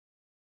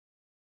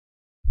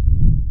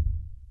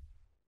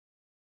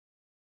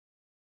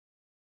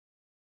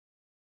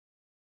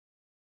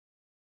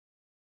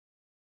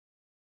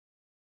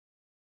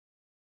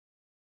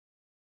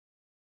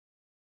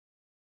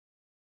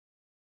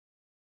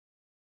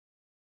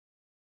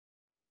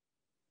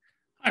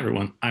Hi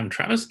everyone, I'm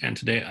Travis, and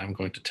today I'm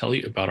going to tell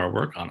you about our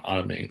work on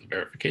automating the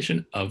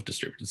verification of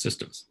distributed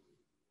systems.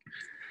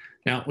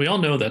 Now, we all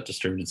know that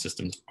distributed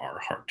systems are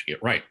hard to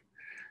get right.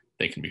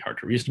 They can be hard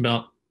to reason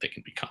about, they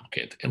can be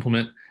complicated to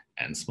implement,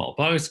 and small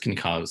bugs can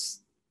cause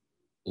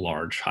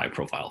large,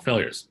 high-profile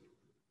failures.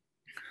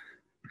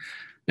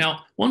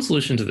 Now, one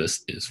solution to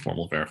this is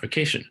formal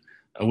verification,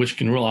 which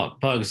can rule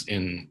out bugs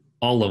in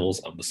all levels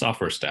of the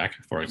software stack,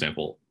 for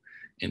example,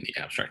 in the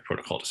abstract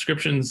protocol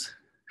descriptions,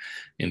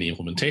 in the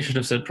implementation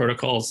of said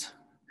protocols,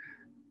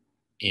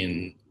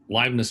 in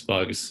liveness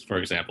bugs, for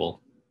example,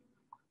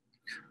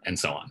 and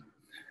so on.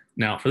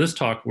 Now, for this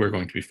talk, we're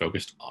going to be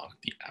focused on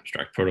the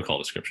abstract protocol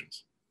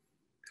descriptions.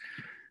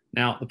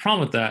 Now, the problem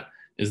with that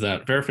is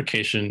that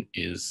verification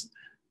is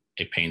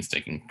a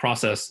painstaking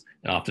process.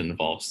 It often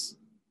involves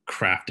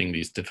crafting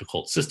these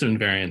difficult system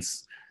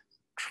invariants,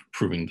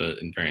 proving the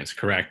invariants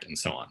correct, and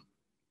so on.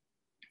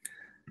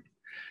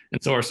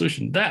 And so our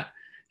solution to that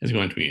is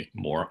going to be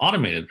more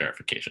automated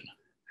verification.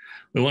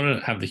 We want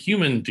to have the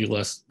human do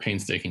less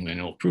painstaking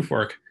manual proof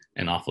work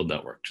and offload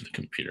that work to the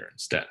computer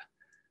instead.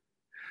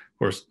 Of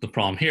course, the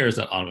problem here is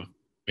that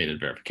automated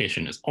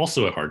verification is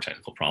also a hard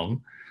technical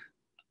problem.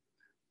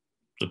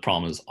 The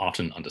problem is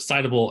often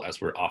undecidable,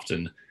 as we're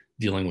often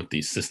dealing with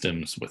these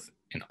systems with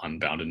an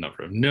unbounded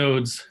number of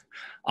nodes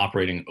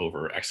operating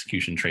over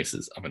execution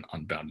traces of an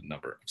unbounded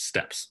number of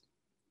steps.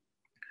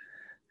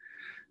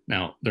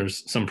 Now,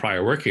 there's some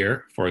prior work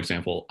here, for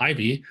example,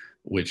 Ivy,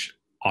 which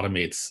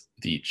automates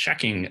the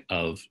checking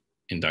of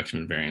inductive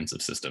invariants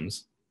of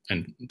systems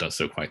and does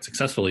so quite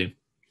successfully.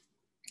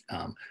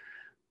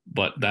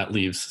 But that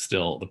leaves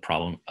still the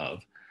problem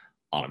of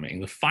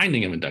automating the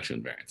finding of inductive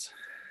invariants.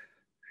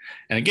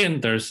 And again,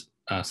 there's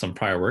some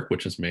prior work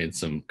which has made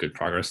some good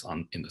progress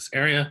in this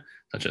area,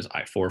 such as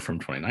I4 from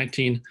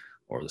 2019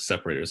 or the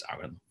separators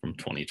algorithm from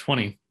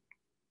 2020.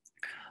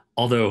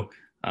 Although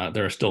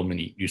there are still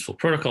many useful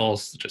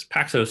protocols, such as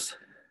Paxos,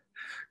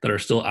 that are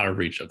still out of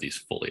reach of these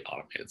fully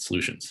automated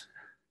solutions.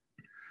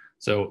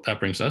 So that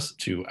brings us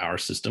to our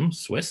system,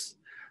 Swiss,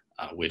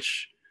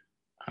 which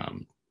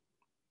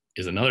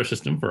is another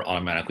system for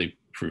automatically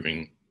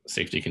proving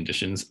safety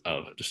conditions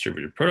of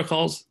distributed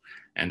protocols.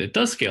 And it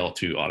does scale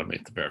to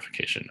automate the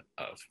verification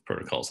of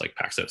protocols like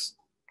Paxos.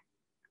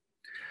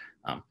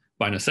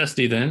 By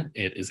necessity, then,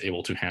 it is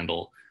able to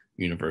handle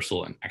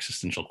universal and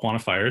existential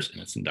quantifiers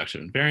in its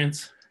inductive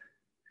invariants.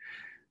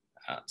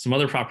 Some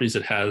other properties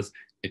it has: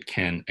 it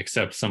can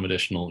accept some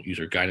additional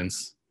user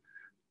guidance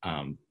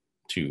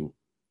to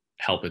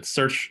help it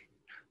search,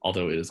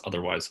 although it is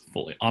otherwise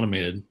fully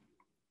automated.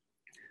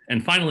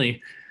 And finally,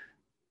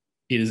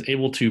 it is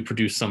able to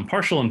produce some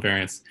partial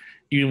invariants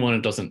even when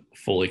it doesn't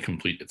fully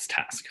complete its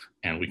task.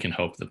 And we can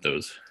hope that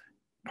those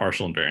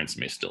partial invariants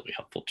may still be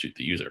helpful to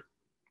the user.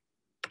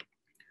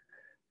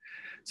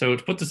 So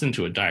to put this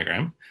into a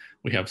diagram,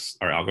 we have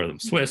our algorithm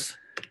Swiss,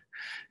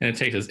 and it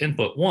takes as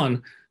input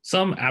one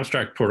some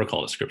abstract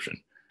protocol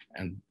description,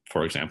 and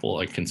for example,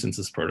 a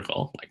consensus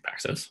protocol like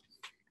Paxos.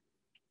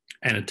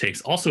 And it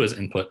takes also as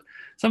input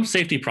some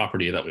safety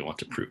property that we want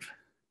to prove.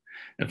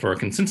 And for a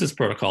consensus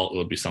protocol, it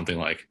would be something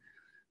like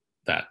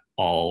that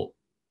all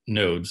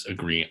nodes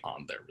agree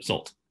on their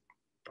result.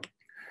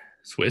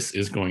 Swiss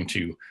is going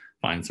to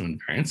find some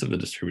invariants of the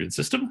distributed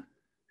system.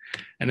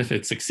 And if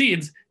it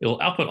succeeds, it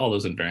will output all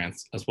those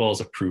invariants as well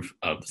as a proof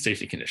of the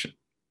safety condition.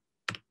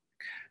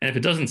 And if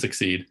it doesn't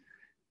succeed,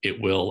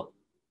 it will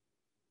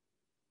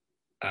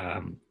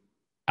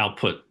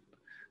output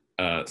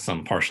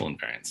some partial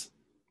invariants.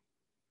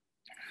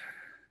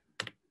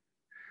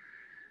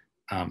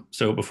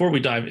 So before we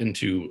dive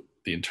into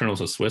the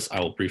internals of Swiss, I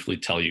will briefly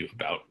tell you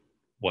about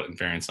what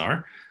invariants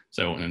are.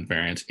 So an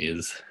invariant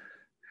is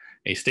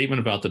a statement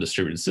about the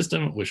distributed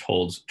system which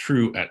holds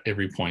true at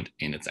every point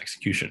in its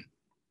execution.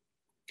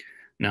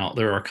 Now,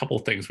 there are a couple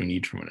of things we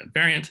need from an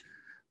invariant.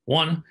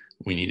 One,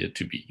 we need it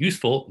to be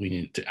useful. We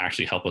need it to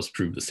actually help us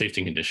prove the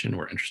safety condition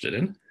we're interested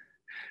in.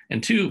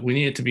 And two, we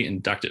need it to be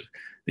inductive.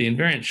 The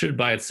invariant should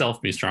by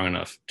itself be strong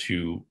enough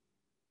to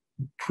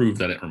prove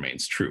that it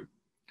remains true.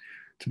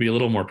 To be a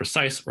little more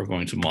precise, we're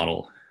going to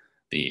model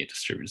the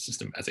distributed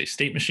system as a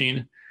state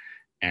machine.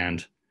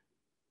 And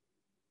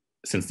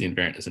since the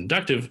invariant is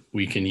inductive,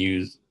 we can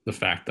use the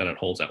fact that it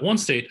holds at one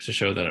state to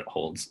show that it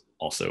holds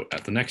also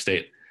at the next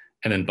state.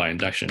 And then by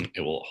induction,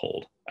 it will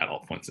hold at all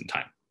points in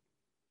time.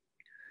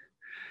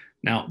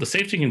 Now, the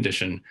safety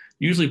condition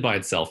usually by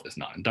itself is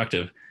not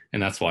inductive,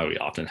 and that's why we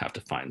often have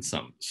to find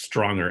some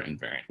stronger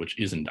invariant, which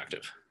is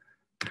inductive.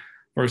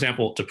 For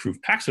example, to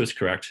prove Paxos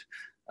correct,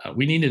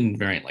 we need an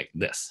invariant like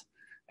this.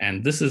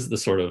 And this is the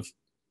sort of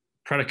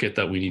predicate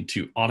that we need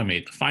to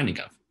automate the finding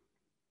of.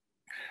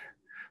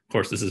 Of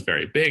course, this is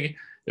very big.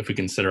 If we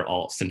consider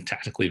all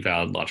syntactically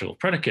valid logical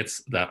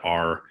predicates that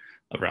are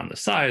around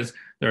this size,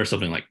 there are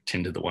something like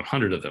 10 to the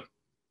 100 of them.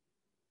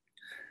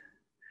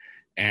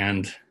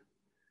 And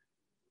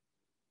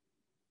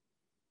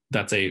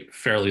that's a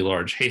fairly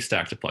large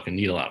haystack to pluck a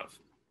needle out of.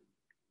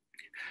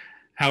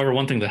 However,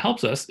 one thing that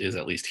helps us is,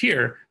 at least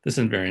here, this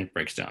invariant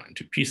breaks down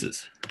into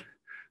pieces.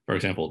 For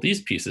example,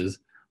 these pieces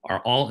are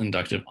all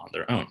inductive on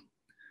their own.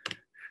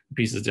 The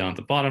pieces down at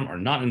the bottom are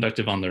not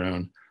inductive on their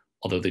own,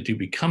 although they do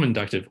become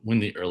inductive when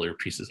the earlier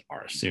pieces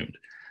are assumed.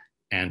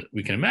 And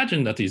we can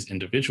imagine that these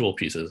individual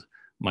pieces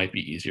might be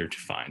easier to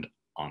find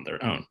on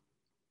their own.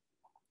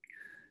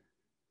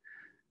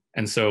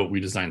 And so we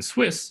designed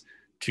Swiss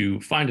to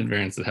find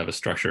invariants that have a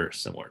structure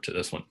similar to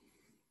this one.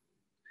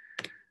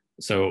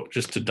 So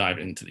just to dive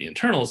into the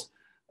internals,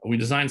 we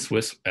designed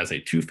Swiss as a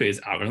two-phase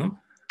algorithm.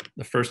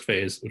 The first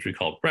phase, which we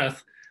call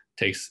breadth,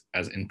 takes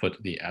as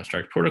input the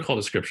abstract protocol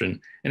description,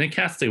 and it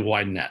casts a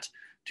wide net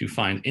to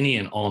find any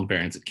and all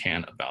invariants it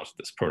can about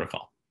this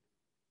protocol.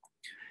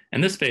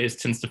 And this phase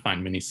tends to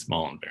find many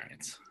small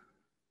invariants.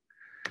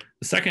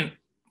 The second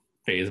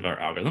phase of our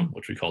algorithm,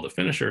 which we call the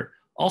finisher,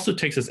 also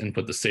takes as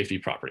input the safety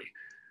property.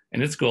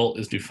 And its goal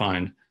is to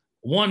find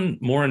one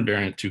more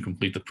invariant to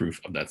complete the proof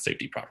of that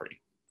safety property.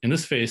 And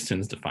this phase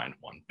tends to find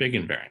one big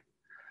invariant.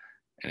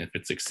 And if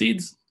it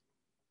succeeds,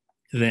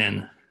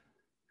 then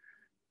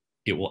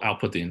it will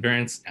output the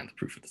invariants and the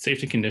proof of the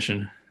safety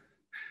condition.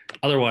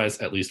 Otherwise,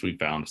 at least we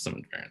found some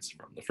invariants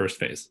from the first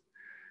phase.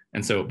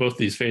 And so both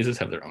these phases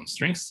have their own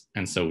strengths.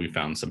 And so we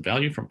found some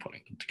value from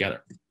putting them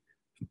together.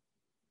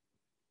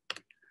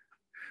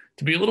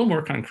 To be a little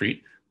more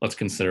concrete, let's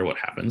consider what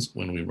happens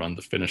when we run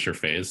the finisher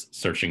phase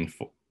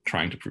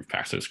trying to prove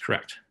Paxos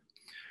correct.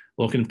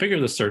 We'll configure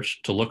the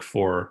search to look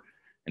for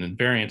an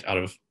invariant out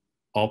of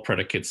all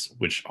predicates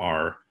which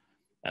are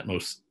at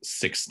most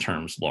 6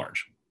 terms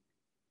large.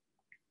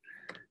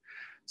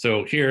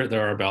 So here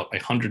there are about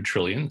 100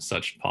 trillion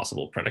such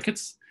possible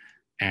predicates,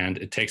 and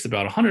it takes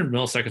about 100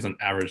 milliseconds on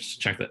average to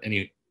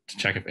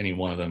check if any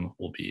one of them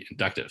will be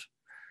inductive.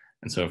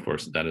 And so of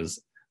course that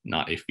is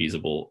not a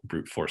feasible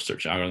brute force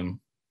search algorithm.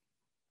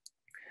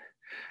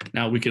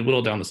 Now we can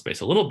whittle down the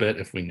space a little bit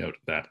if we note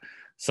that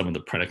some of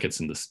the predicates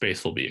in the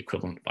space will be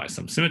equivalent by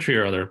some symmetry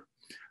or other,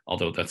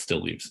 although that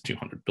still leaves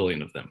 200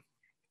 billion of them.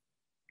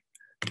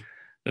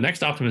 The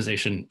next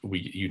optimization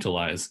we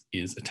utilize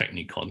is a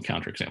technique called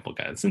counterexample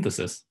guided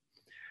synthesis.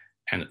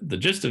 And the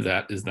gist of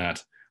that is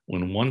that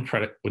when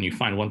you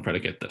find one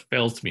predicate that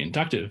fails to be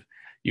inductive,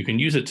 you can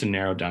use it to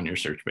narrow down your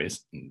search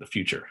space in the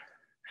future.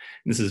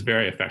 And this is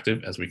very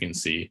effective, as we can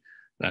see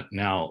that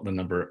now the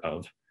number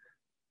of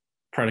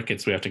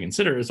predicates we have to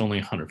consider is only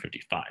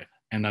 155,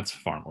 and that's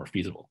far more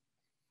feasible.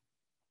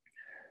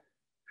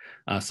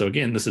 So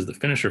again, this is the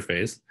finisher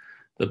phase.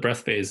 The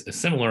breadth phase is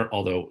similar,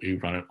 although we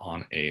run it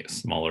on a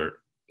smaller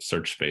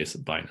search space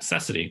by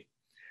necessity.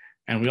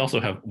 And we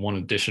also have one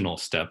additional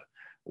step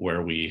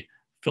where we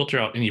filter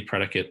out any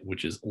predicate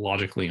which is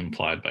logically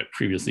implied by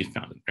previously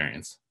found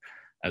invariants,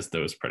 as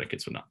those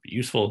predicates would not be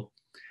useful.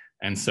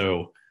 And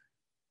so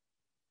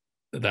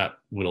that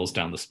whittles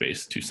down the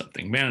space to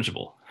something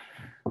manageable.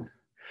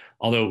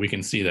 Although we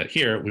can see that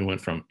here we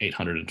went from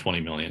 820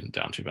 million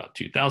down to about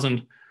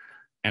 2,000.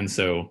 And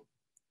so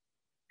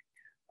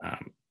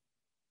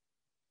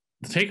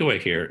the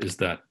takeaway here is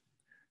that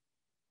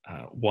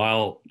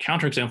while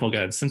counterexample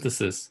guided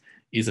synthesis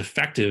is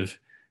effective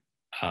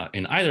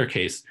in either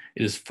case,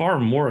 it is far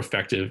more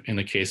effective in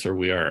the case where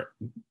we are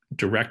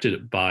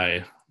directed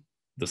by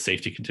the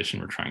safety condition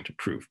we're trying to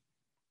prove.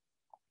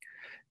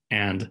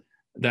 And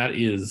that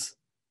is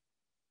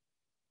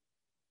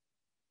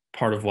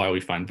part of why we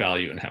find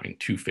value in having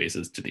 2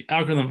 phases to the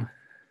algorithm.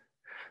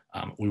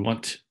 We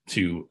want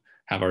to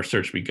have our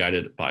search be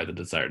guided by the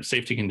desired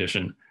safety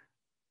condition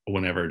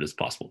whenever it is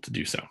possible to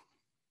do so.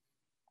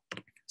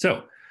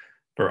 So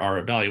for our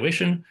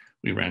evaluation,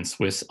 we ran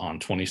Swiss on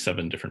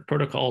 27 different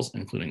protocols,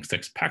 including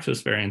 6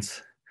 Paxos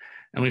variants.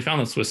 And we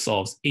found that Swiss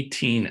solves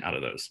 18 out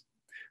of those,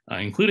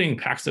 including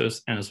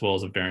Paxos and as well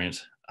as a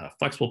variant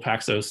flexible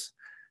Paxos,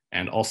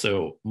 and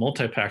also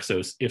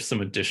multi-Paxos if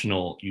some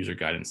additional user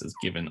guidance is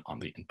given on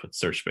the input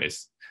search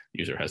space. The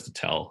user has to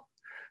tell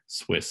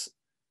Swiss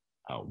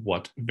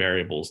what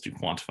variables to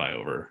quantify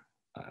over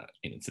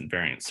in its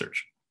invariant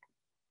search.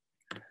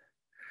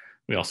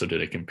 We also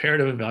did a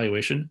comparative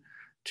evaluation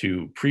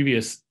to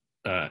previous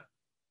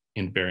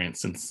invariant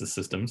synthesis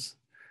systems.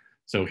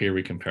 So here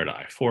we compare to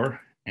I4,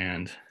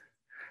 and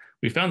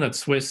we found that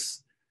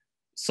Swiss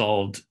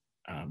solved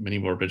many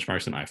more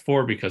benchmarks than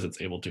I4 because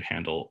it's able to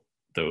handle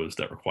those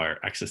that require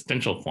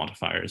existential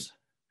quantifiers.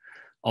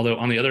 Although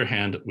on the other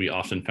hand, we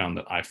often found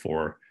that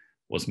I4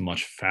 was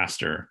much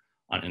faster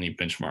on any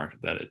benchmark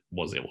that it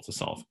was able to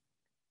solve.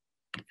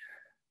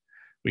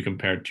 We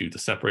compared to the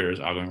separators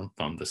algorithm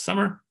from this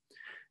summer,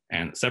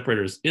 and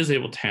separators is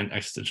able to handle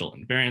existential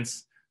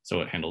invariants,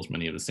 so it handles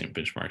many of the same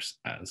benchmarks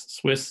as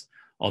Swiss,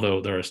 although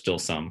there are still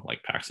some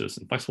like Paxos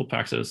and flexible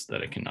Paxos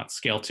that it cannot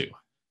scale to.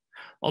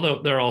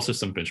 Although there are also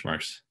some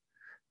benchmarks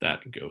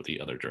that go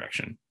the other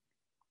direction.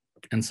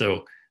 And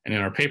in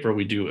our paper,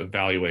 we do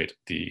evaluate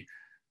the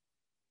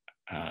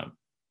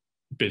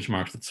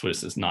benchmarks that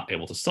Swiss is not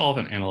able to solve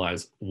and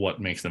analyze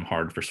what makes them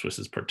hard for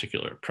Swiss's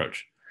particular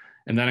approach.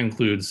 And that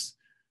includes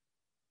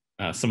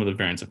some of the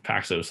variants of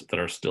Paxos that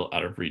are still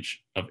out of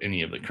reach of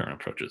any of the current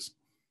approaches.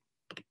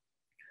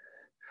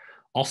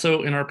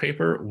 Also in our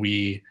paper,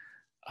 we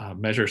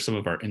measure some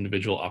of our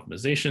individual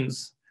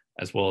optimizations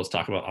as well as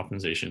talk about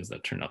optimizations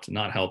that turn out to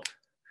not help.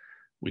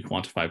 We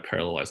quantify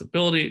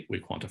parallelizability, we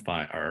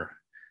quantify our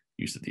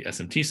use of the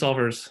SMT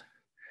solvers,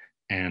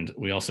 and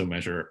we also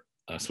measure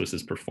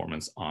Swiss's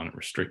performance on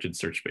restricted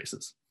search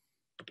spaces.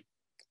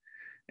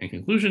 In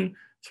conclusion,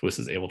 Swiss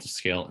is able to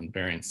scale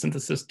invariant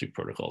synthesis to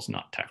protocols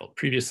not tackled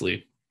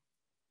previously.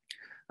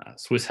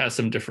 Swiss has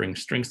some differing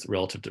strengths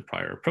relative to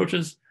prior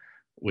approaches,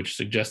 which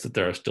suggests that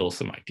there are still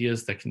some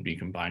ideas that can be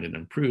combined and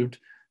improved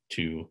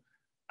to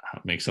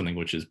make something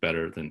which is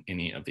better than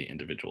any of the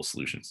individual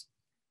solutions.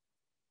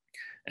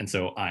 And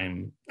so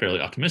I'm fairly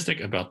optimistic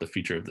about the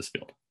future of this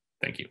field.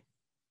 Thank you.